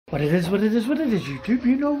What it is, YouTube,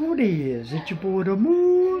 you know who it is. It's your boy, the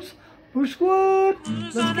Moose. Moose Squad.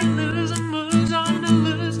 Moves on the moves, moves on the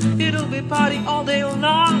moves. It'll be party all day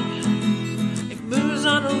long. It moves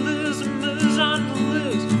on the loose, moves on the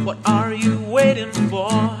loose. What are you waiting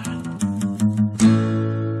for?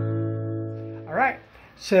 Alright,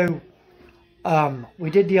 so we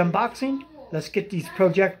did the unboxing. Let's get these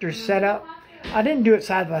projectors set up. I didn't do it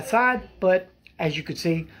side by side, but as you could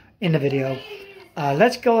see in the video,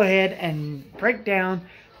 let's go ahead and break down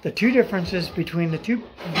the two differences between the two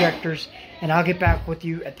projectors, and I'll get back with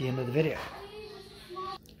you at the end of the video.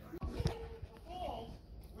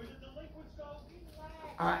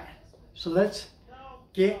 Alright, so let's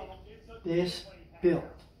get this built.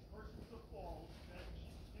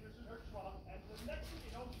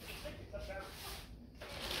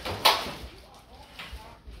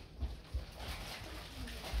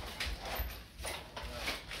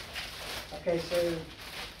 Okay, so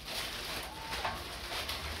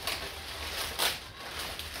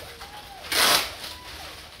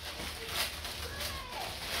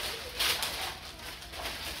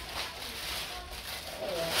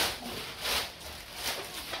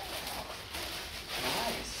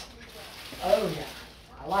nice. Oh yeah,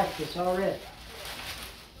 I like this already.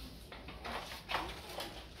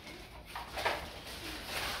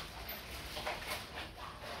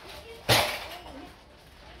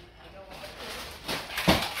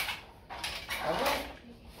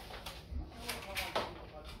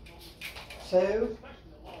 So,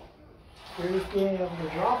 here's being able to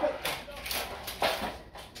drop it,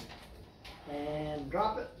 and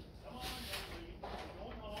drop it,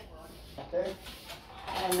 right there,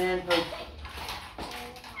 and then put,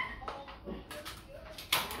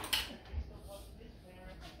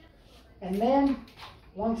 and then,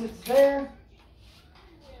 once it's there,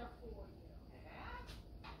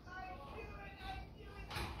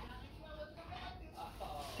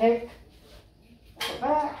 take it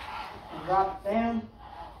back, drop it down.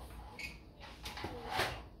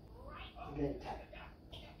 Get it tight.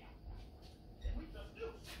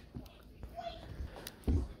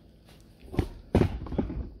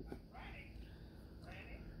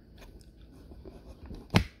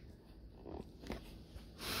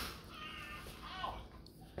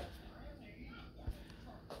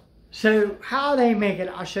 So how they make it,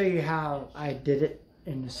 I'll show you how I did it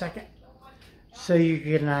in a second, so you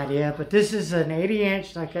get an idea. But this is an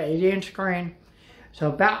 80-inch, like an 80-inch screen. So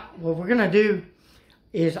about what we're gonna do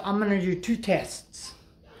is I'm gonna do two tests.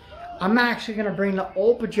 I'm actually gonna bring the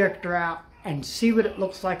old projector out and see what it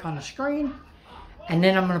looks like on the screen, and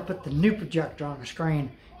then I'm gonna put the new projector on the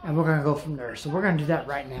screen, and we're gonna go from there. So we're gonna do that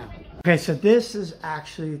right now. Okay, so this is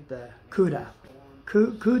actually the CUDA.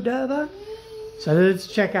 CUDA. So let's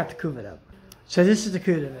check out the CUDA. So this is the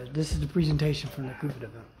CUDA. This is the presentation from the CUDA.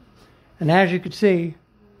 And as you can see,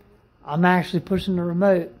 I'm actually pushing the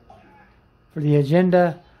remote for the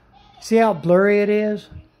agenda. See how blurry it is?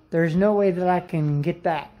 There's no way that I can get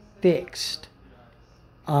that fixed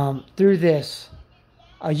through this.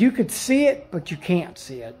 You could see it, but you can't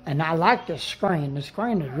see it. And I like this screen. The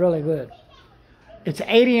screen is really good. It's an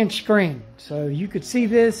 80-inch screen, so you could see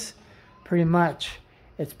this pretty much.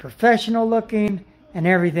 It's professional looking and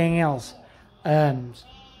everything else. I'm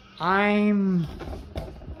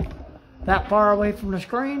that far away from the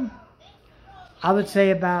screen. I would say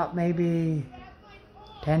about maybe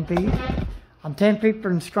 10 feet. I'm 10 feet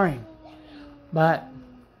from the screen. But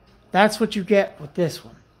that's what you get with this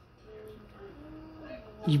one.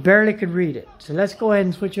 You barely could read it. So let's go ahead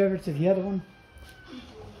and switch over to the other one,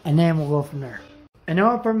 and then we'll go from there. In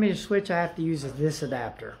order for me to switch, I have to use this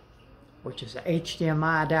adapter, which is an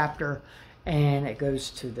HDMI adapter, and it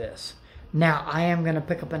goes to this. Now, I am going to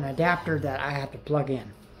pick up an adapter that I have to plug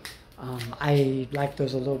in. I like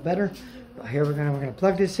those a little better. But here we're gonna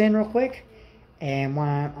plug this in real quick, and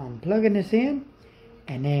while I'm plugging this in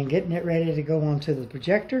and then getting it ready to go onto the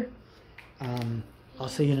projector, I'll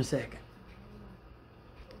see you in a second.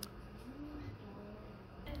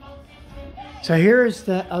 So here's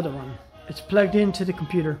the other one. It's plugged into the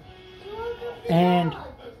computer, and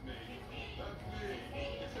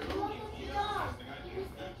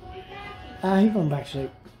he's going back to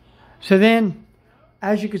sleep. So then,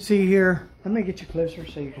 as you can see here, let me get you closer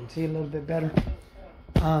so you can see a little bit better.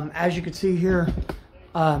 As you can see here,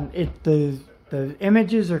 the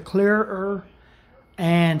images are clearer,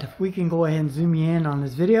 and we can go ahead and zoom you in on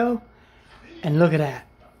this video, and look at that.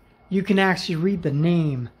 You can actually read the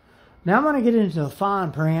name. Now I'm going to get into the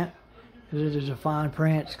fine print. There's a fine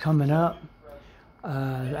print coming up.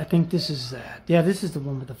 I think this is, yeah, this is the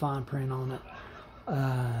one with the fine print on it.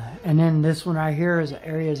 And then this one right here is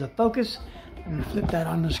areas of focus. I'm going to flip that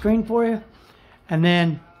on the screen for you. And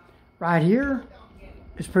then right here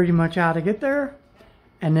is pretty much how to get there.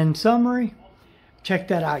 And then summary, check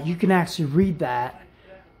that out. You can actually read that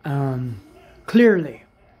clearly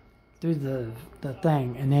through the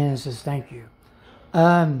thing. And then it says thank you.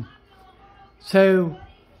 So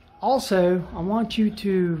also, I want you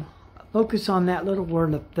to focus on that little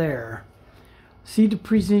word up there. See the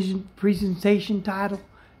presentation title?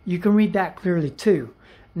 You can read that clearly too.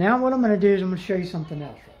 Now what I'm going to do is I'm going to show you something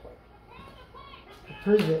else real quick. To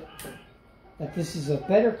prove it, that this is a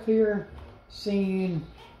better, clear scene.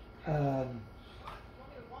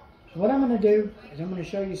 What I'm going to do is I'm going to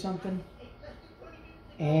show you something.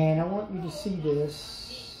 And I want you to see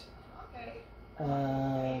this.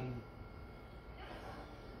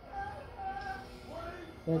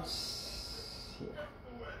 Let's see.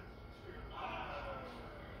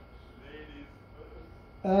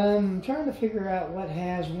 I'm trying to figure out what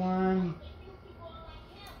has one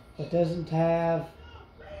that doesn't have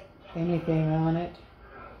anything on it.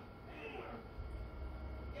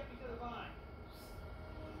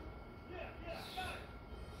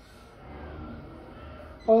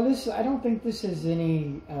 Oh, this, I don't think this is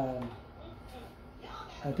any,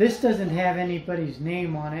 this doesn't have anybody's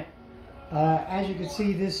name on it. As you can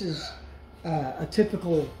see, this is a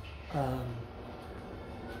typical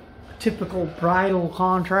bridal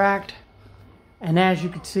contract, and as you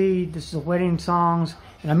can see, this is a wedding songs,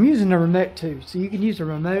 and I'm using the remote too, so you can use the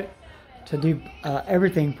remote to do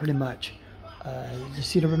everything pretty much. You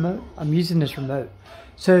see the remote? I'm using this remote.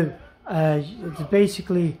 So it's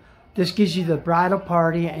basically, this gives you the bridal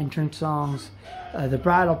party entrance songs, the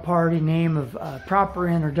bridal party name of proper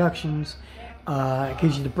introductions. It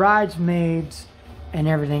gives you the bridesmaids and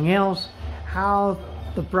everything else, how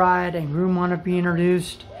the bride and groom want to be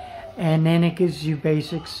introduced, and then it gives you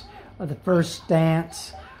basics of the first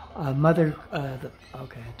dance, okay,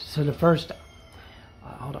 so the first,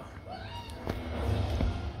 hold on.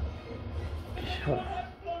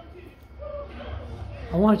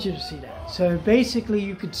 I want you to see that. So basically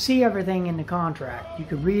you could see everything in the contract. You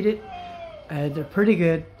could read it. They're pretty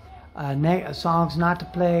good. Songs not to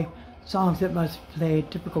play, songs that must be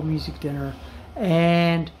played, typical music dinner,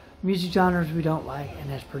 and music genres we don't like, and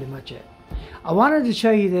that's pretty much it. I wanted to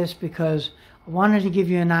show you this because I wanted to give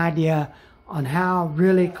you an idea on how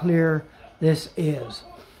really clear this is.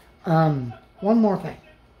 One more thing.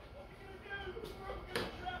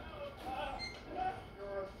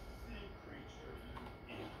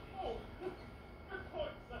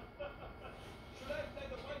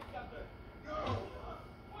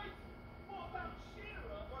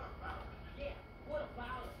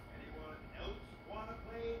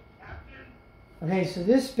 Okay, so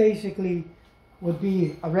this basically would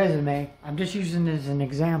be a resume. I'm just using it as an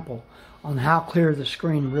example on how clear the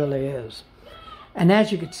screen really is. And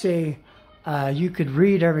as you can see, you could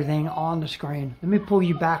read everything on the screen. Let me pull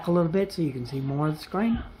you back a little bit so you can see more of the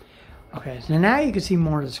screen. Okay, so now you can see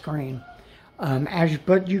more of the screen,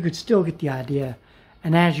 but you could still get the idea.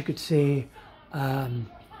 And as you could see,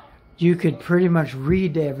 you could pretty much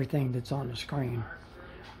read everything that's on the screen.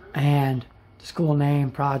 And the school name,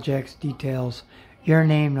 projects, details, your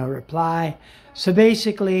name, no reply. So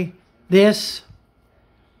basically, this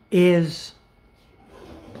is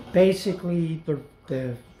basically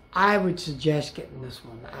I would suggest getting this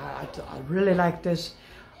one. I really like this.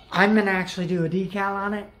 I'm going to actually do a decal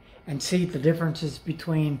on it and see the differences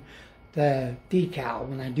between the decal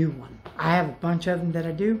when I do one. I have a bunch of them that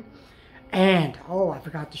I do. And, oh, I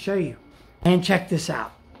forgot to show you. And check this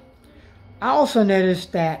out. I also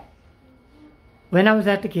noticed that when I was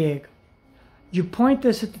at the gig, you point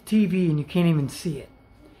this at the TV and you can't even see it.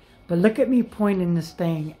 But look at me pointing this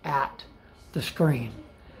thing at the screen.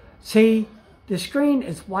 See, the screen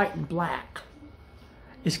is white and black.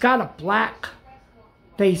 It's got a black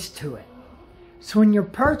face to it. So when you're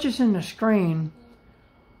purchasing the screen,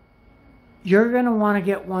 you're going to want to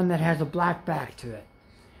get one that has a black back to it.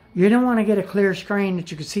 You don't want to get a clear screen that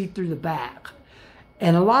you can see through the back.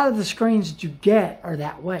 And a lot of the screens that you get are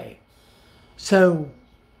that way. So,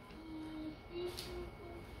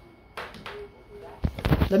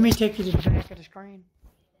 let me take you to the back of the screen.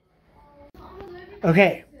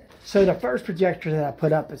 Okay, so the first projector that I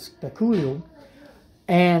put up is the Coolio,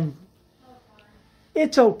 and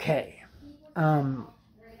it's okay.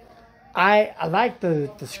 I like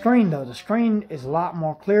the screen though. The screen is a lot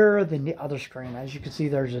more clearer than the other screen. As you can see,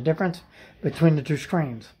 there's a difference between the two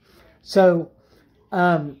screens. So,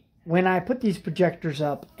 when I put these projectors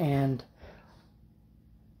up, and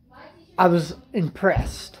I was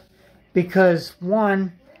impressed because,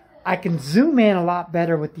 one, I can zoom in a lot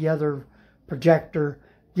better with the other projector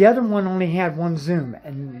The other one only had one zoom,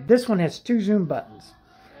 and this one has two zoom buttons.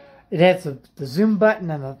 It has the zoom button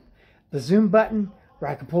and the zoom button where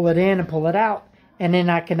I can pull it in and pull it out, and then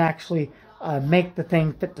I can actually make the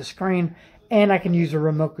thing fit the screen, and I can use a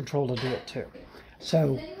remote control to do it too.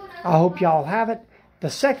 So I hope y'all have it. The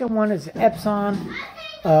second one is Epson,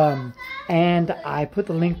 and I put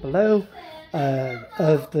the link below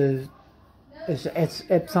of the it's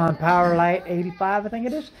Epson Powerlight 85, I think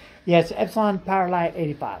it is. Yeah, it's Epson Powerlight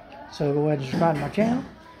 85. So go ahead and subscribe to my channel.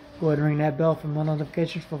 Go ahead and ring that bell for more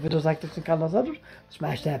notifications for videos like this and countless others.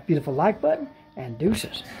 Smash that beautiful like button, and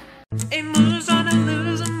deuces. It moves on and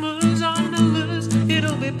lose, it moves on and lose.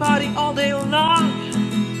 It'll be party all day long.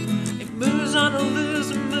 It moves on and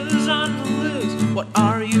lose, it moves on and lose. What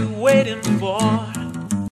are you waiting for?